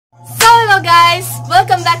So hello guys,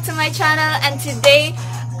 welcome back to my channel, and today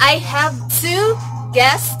I have two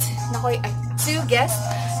guests,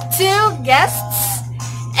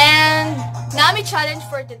 and nami challenge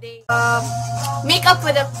for today. Makeup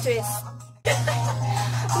with a twist.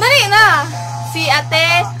 Dali na, si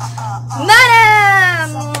Ate Nana.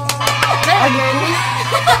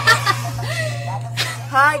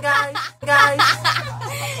 Hi guys.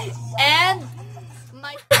 And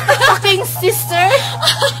my fucking sister,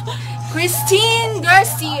 Christine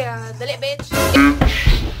Garcia. Dali, bitch.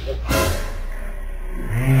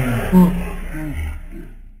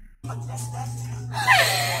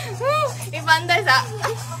 Ipanday sa...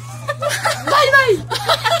 Bye!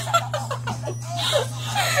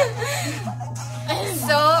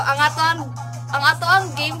 So, ang aton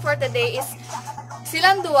game for today is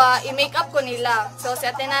silang dua, i-make up ko nila. So, si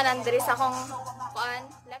Ate na nandiri sa akong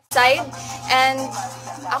left side, and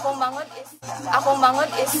akong mangod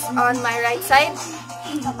is on my right side.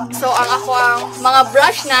 So, ang mga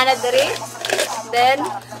brush na nadiri. Then,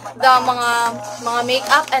 the mga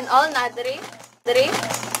makeup and all nadiri.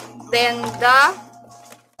 Then,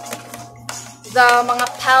 the mga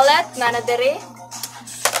palette na nadiri.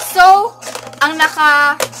 So, ang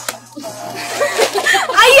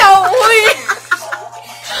ayaw, uy!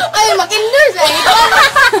 Ay, makinder sa ito.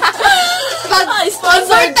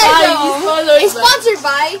 Sponsored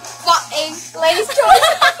by fucking Place Choice.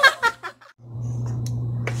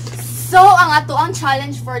 So, ang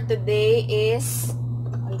challenge for today is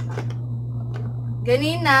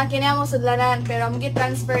ganina, kiniya mo sudlanan, pero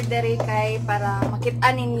magi-transfer diri kay para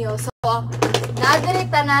makita ninyo. So, nadiri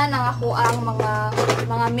tanan ang ako ang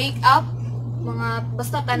mga makeup, mga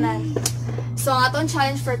basta tanan. So, ang atong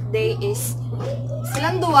challenge for today is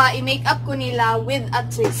silang duwa, i-makeup ko nila with a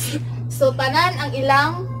twist. So, tanan ang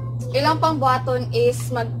ilang pangbuhaton is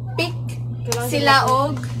mag-pick sila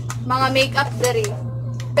og mga makeup diri.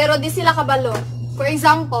 Pero di sila kabalo. For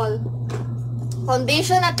example,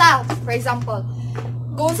 foundation na ta. For example,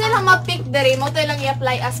 kung sila ma-pick diri, mo to lang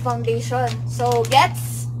i-apply as foundation. So,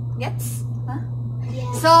 gets? Huh?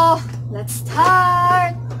 Yeah. So, let's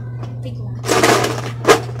start. Pick na.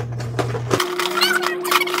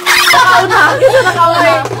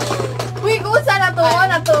 Nakaway. Uy, kung saan na to?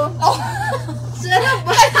 Ano to? Oh. Saan na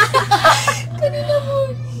ba? Kanina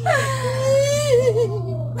mo.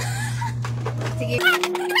 Sige.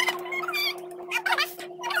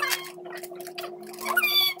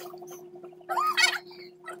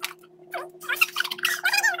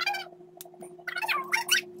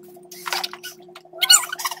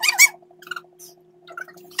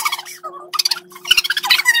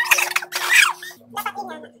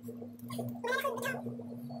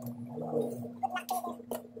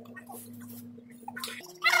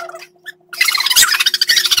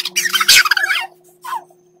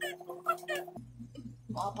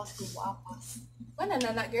 Maapas. Ano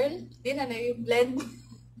na girl? Di na yung blend.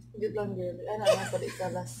 Good lang girl. Ano na pa di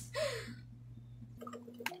kalas.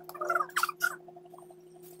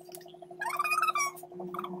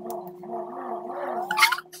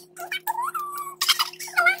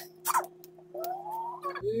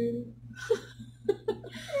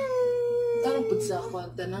 Tarong pud sa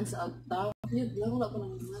kwantanan sa agtaw. Yun lang wala ko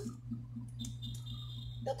nang naman.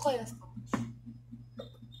 Dato kaya sa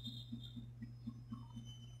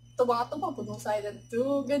ito pa po nung silent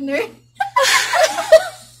 2. Ganun.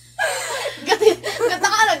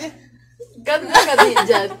 Ganda ka di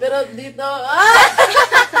dyan. Pero dito,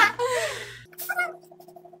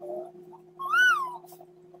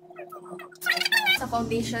 sa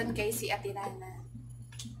foundation kay si Ate Nana.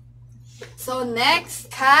 So,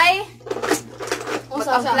 next kay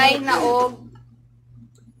mag-apply na og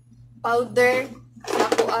powder na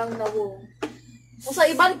ko ang nawong. kung sa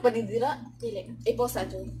ibalik pa din dira. Dili. Ipo sa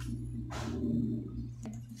dyan.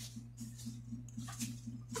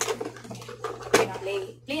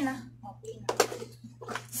 Play na.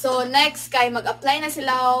 So, next kay mag-apply na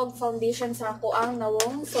sila og foundation sa ako ang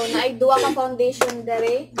nawong. So, naay duwa ka foundation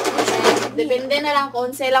dere. Depende na lang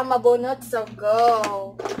kung silang mabunot. So,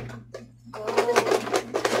 go!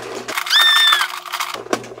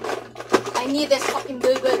 I need this fucking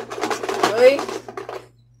bubble. Uy!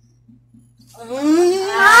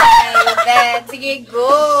 Ay, bet. Sige, go!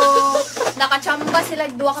 Nakachamba sila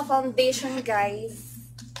duwa ka foundation, guys.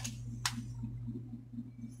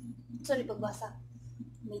 Sorry, pagbasa.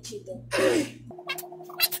 May cheating.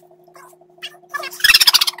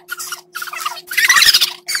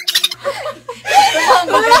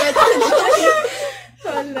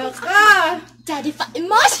 Hala ka! Daddy fa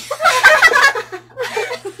emotion!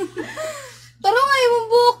 Taro nga yung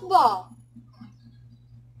buhok ba?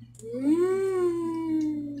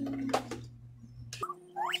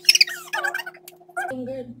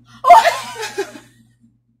 girl.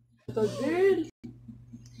 Ito, girl.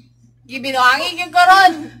 Gibinoangin yung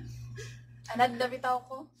karon. Anad na bitaw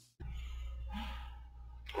ko.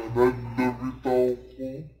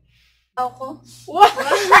 Bitaw ko. What?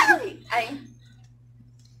 Ay.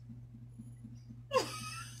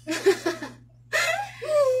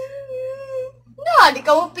 Na, di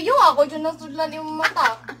ka mo piyo. Ako dyan nasudlan yung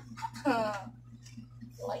mata.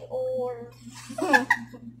 Ay, or.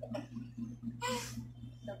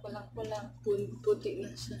 Kulang-kulang. Puti na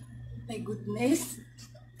siya. My goodness.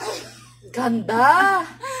 Ganda!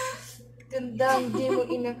 Ganda, hindi mo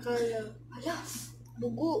inakala. Hala,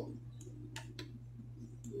 bugo.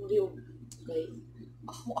 Hindi okay.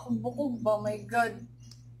 Ako bukog ba? My God.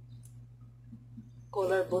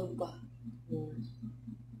 Collarbone pa.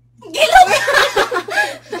 Gilong!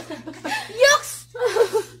 Yucks!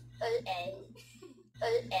 All-en.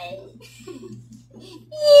 All-en.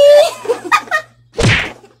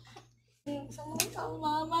 Sama ka,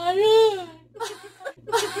 mama rin.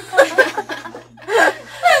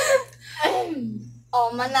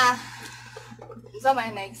 Oh, mana. Sama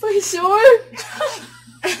yung next. For sure!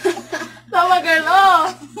 Tama, girl,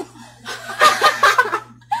 oh!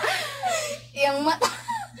 Yung mata.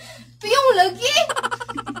 Yung lagi.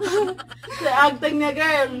 Naagtag niya,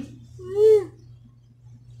 girl.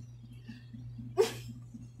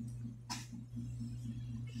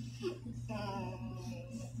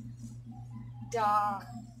 Diyan.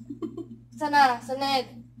 Sana, saned.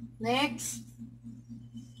 Next.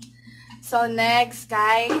 So, next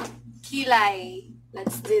kay kilay.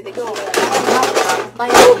 Let's do the go.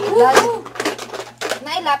 Bayan.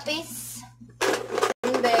 Nailapis.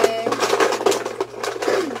 Hindi.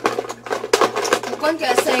 Kung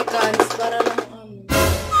kaya seconds, para lang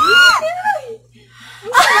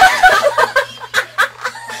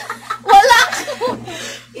Wala!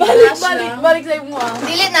 Balik sa'yo mo, ah.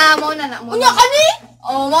 Dili na, mauna na. Unya ka ni?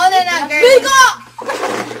 Oh, mauna na, girl. Bigo!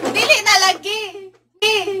 Dili na lagi.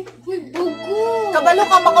 Uy, bugo. Kabalo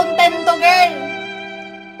ka makontento, girl.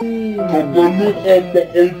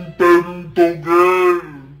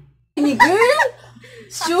 Ini, girl?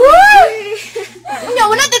 Sure? Unya,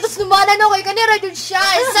 wala dito sumana no kay kanira jud siya.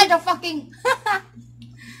 Inside the fucking...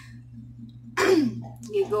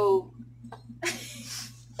 Okay, go.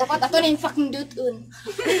 Dapat ato na yung fucking dutun.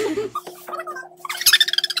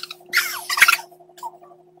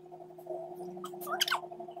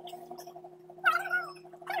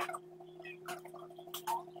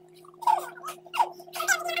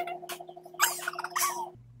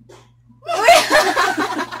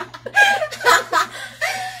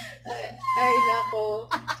 Ay, nako.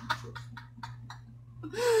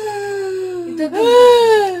 Ito to.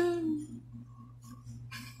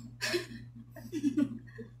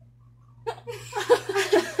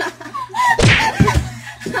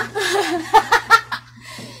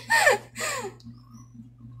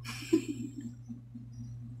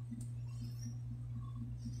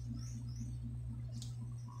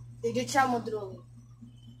 Did siya mo drawing?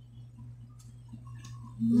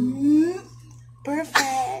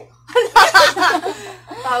 Perfect.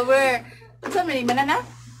 Power. Saan may manana?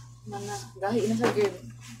 Mana, gahi na sa girl.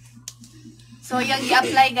 So, yung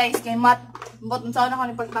i-apply guys kay Matt. Bot ng sauna ko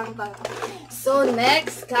ni pagtangtang. So,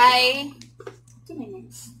 next kay... Ito may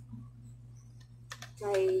next.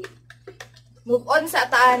 Kay... Move on sa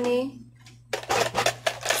taani.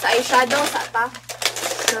 Sa eyeshadow sa ta.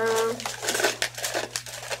 So,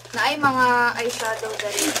 na ay mga eyeshadow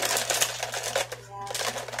dali. Ayan.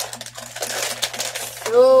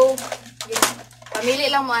 So, yun.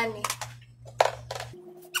 Pamili lang mo ani.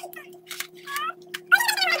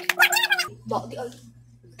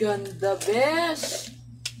 Ganda, besh.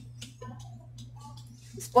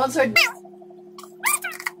 Sponsored.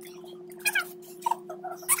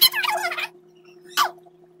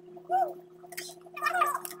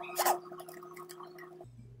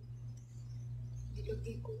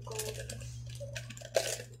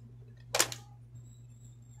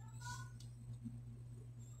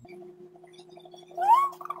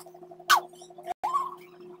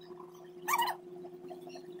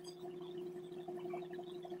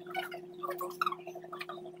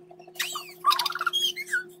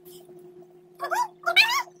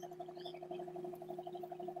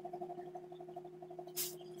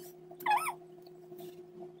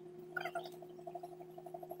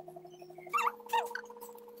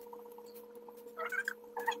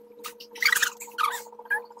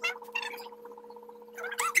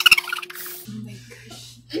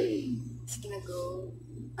 It's gonna go.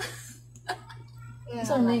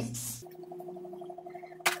 So next.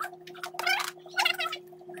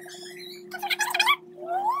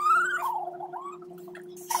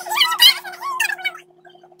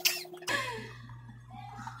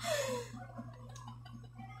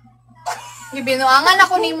 Gibinuangan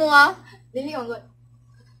ako nimo ha. Dili ko.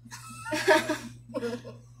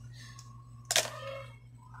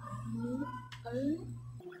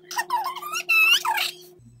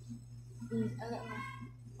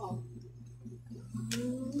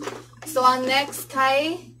 So, ang next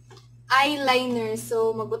kay eyeliner.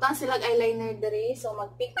 So, magbutang sila eyeliner dere. So,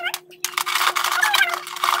 mag-pick.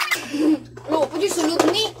 Lo, pwede sulod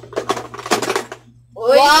ni.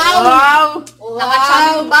 Uy, wow!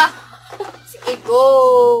 Nakachamba. Sige,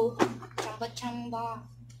 go! Chamba-chamba.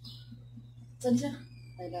 Saan siya?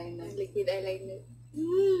 Eyeliner. Liquid eyeliner.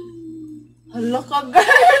 Hala ka,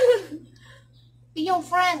 girl! Be your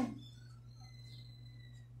friend.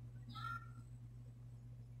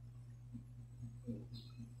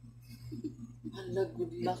 Hala,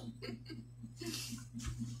 good luck.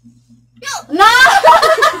 No!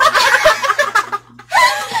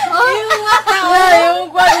 Yung mata!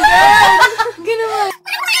 Yung kwan, girl! Ginawa.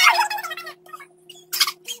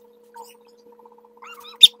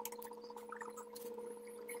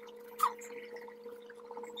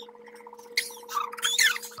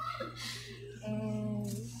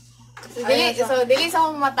 So, dili sa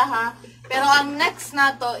akong mata ha. Pero ang next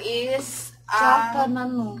na to is Tsaka na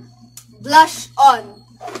no. blush on.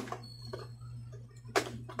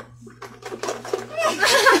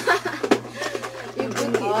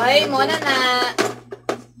 Oy, muna na.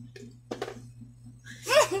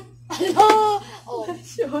 Hello. Oh.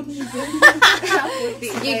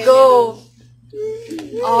 Sige, go.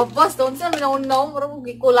 Oh, boss, don't say minaw-naw. Marang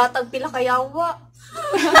gikulatag pila kayawa.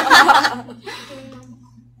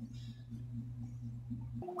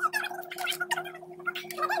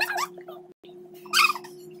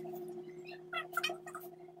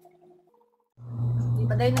 Di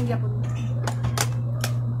pa dahil nagyapon.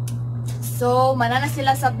 So, manana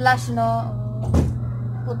sila sa blush, no?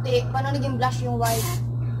 Puti. Paano naging blush yung white?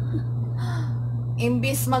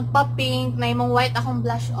 Imbis magpa-pink, na yung white akong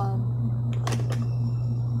blush on.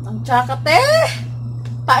 Ang tsakate!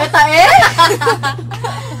 Tae-tae!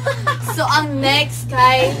 So, ang next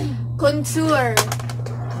kay contour.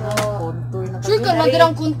 Contour na Sure ka,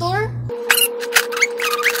 madirang contour?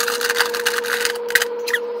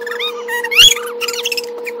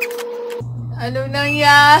 Ano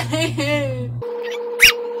nangyari?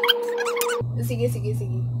 Sige.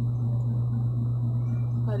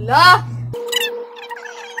 Hala!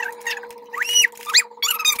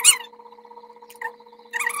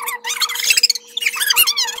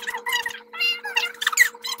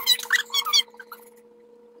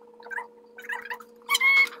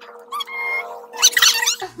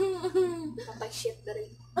 Shit na rin.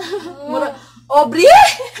 Aubrey!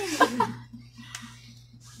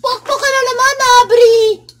 Pokpok ka na naman, Aubrey!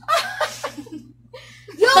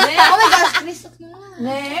 Yo! Oh my gosh, Chris.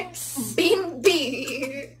 Next! Bimbi!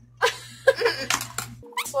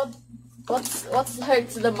 What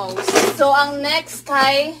hurts the most? So, ang next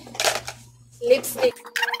kay lipstick.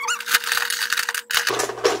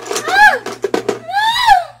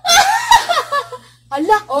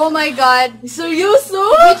 Hala! Oh my God! Seryoso?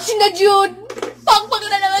 Bitch na Jude! Pangpang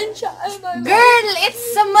na naman siya! Girl,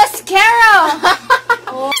 it's a mascara!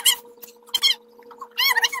 Oh.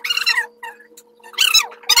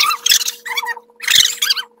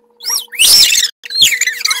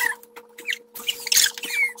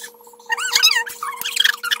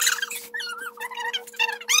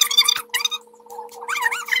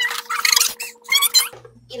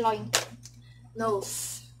 Iloy.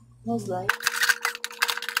 Nose. Nose light.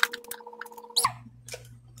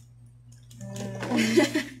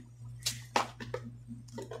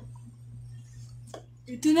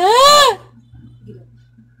 Ito na!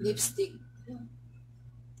 Lipstick.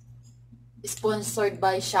 Sponsored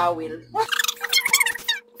by Shawil.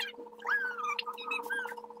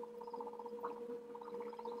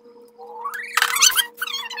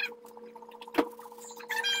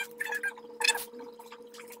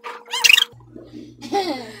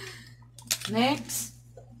 Next.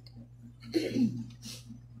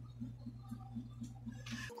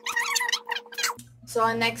 So,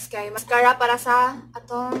 next kay mascara para sa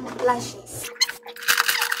atong lashes.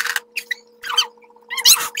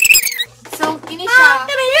 So, kini siya.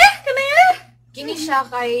 Kini siya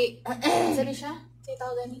kay... Sali siya? Say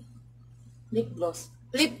tao gani? Lip gloss.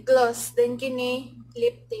 Lip gloss. Then kini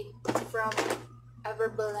lip tint from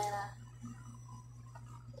Everbalena.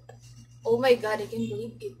 Oh my God, I can't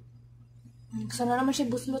believe it. Sana naman siya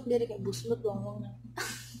buslot diri kay buslot lang na.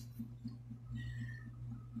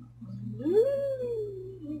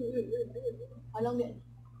 Alam mo yan.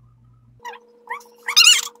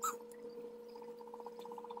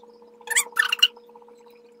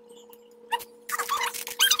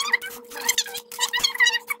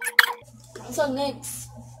 sa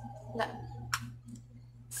next.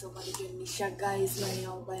 So, maligyan ni siya, guys. May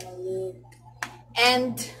yung final look.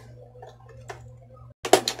 And,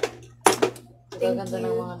 Gaganda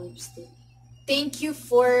ng mga lipstick. thank you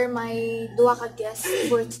for my duwa ka guest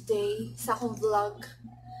for today sa akong vlog.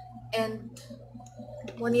 And,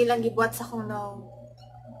 muni lang gibuhat sa akong now.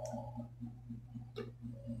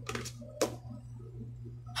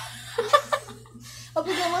 Apo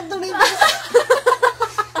naman tuloy.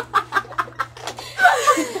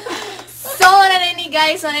 So, nanini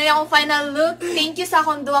guys, nanini akong final look. Thank you sa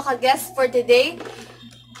akong duwa ka guest for today.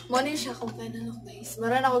 Muna siya akong final look, guys.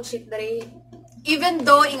 Maran akong shit dari. Even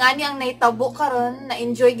though, ingani ang naitabo karon,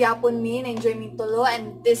 na-enjoy gyapon mi, na-enjoy mi tulo,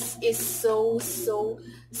 and this is so,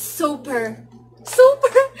 super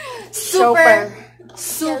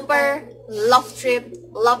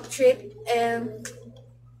love trip, and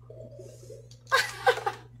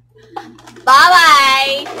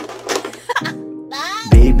bye-bye!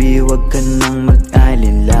 Baby, wag ka nang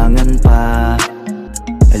mag-alinlangan pa.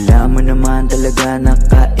 Alam mo naman talaga na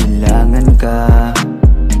kailangan ka.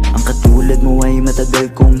 Ang katulad mo ay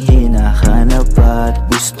matagal kong hinahanap at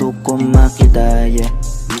gusto kong makita, yeah.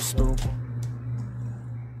 Gusto ko.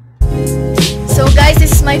 So guys,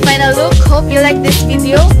 this is my final look. Hope you like this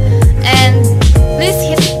video, and please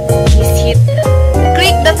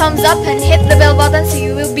click the thumbs up and hit the bell button so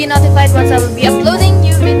you will be notified once I will be uploading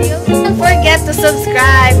new videos. Don't forget to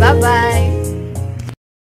subscribe. Bye bye.